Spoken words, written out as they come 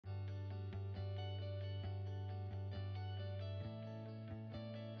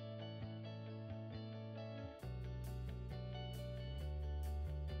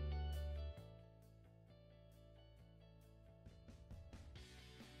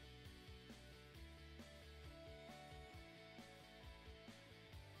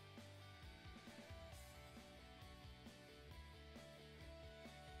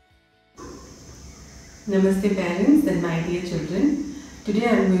Namaste parents and my dear children. Today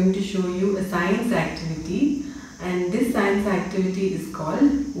I am going to show you a science activity, and this science activity is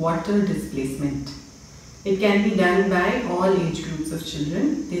called water displacement. It can be done by all age groups of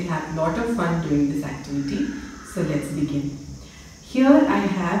children. They'll have a lot of fun doing this activity. So let's begin. Here I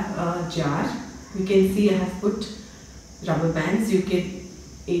have a jar. You can see I have put rubber bands. You can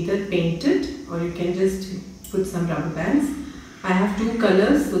either paint it or you can just put some rubber bands. I have two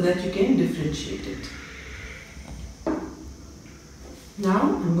colors so that you can differentiate it. Now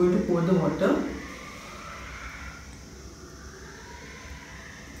I'm going to pour the water.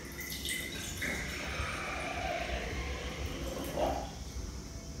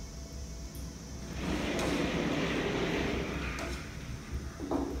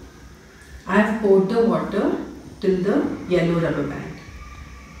 I have poured the water till the yellow rubber band.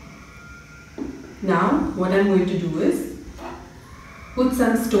 Now what I am going to do is put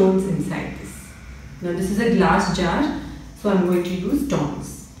some stones inside this. Now this is a glass jar, so I am going to use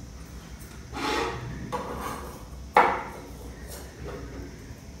stones.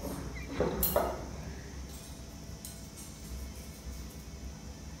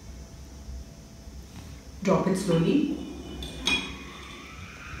 Drop it slowly.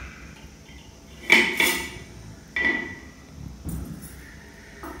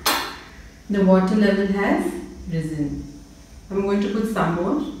 The water level has risen. I'm going to put some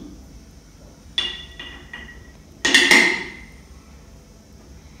more.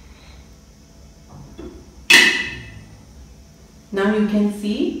 Now you can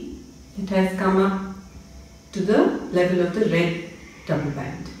see it has come up to the level of the red rubber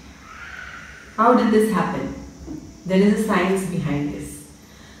band. How did this happen? There is a science behind this.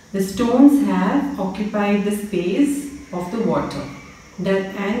 The stones have occupied the space of the water,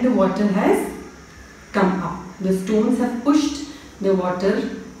 and the water has come up. The stones have pushed the water,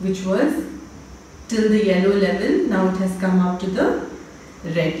 which was till the yellow level. Now it has come up to the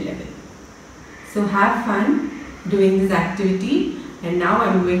red level. So have fun doing this activity, and now I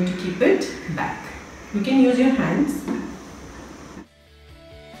am going to keep it back. You can use your hands.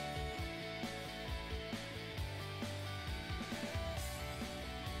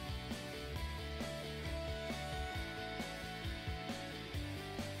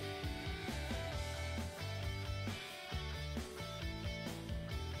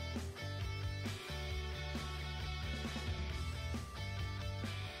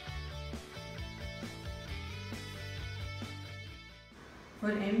 For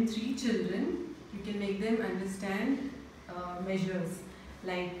M3 children, you can make them understand measures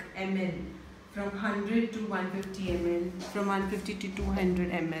like ml, from 100 to 150 ml, from 150 to 200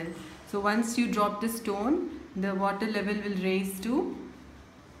 ml. So once you drop the stone, the water level will raise to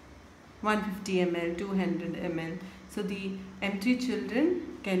 150 ml, 200 ml. So the M3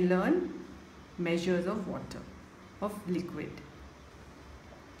 children can learn measures of water, of liquid.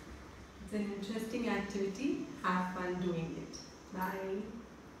 It's an interesting activity. Have fun doing it. Bye.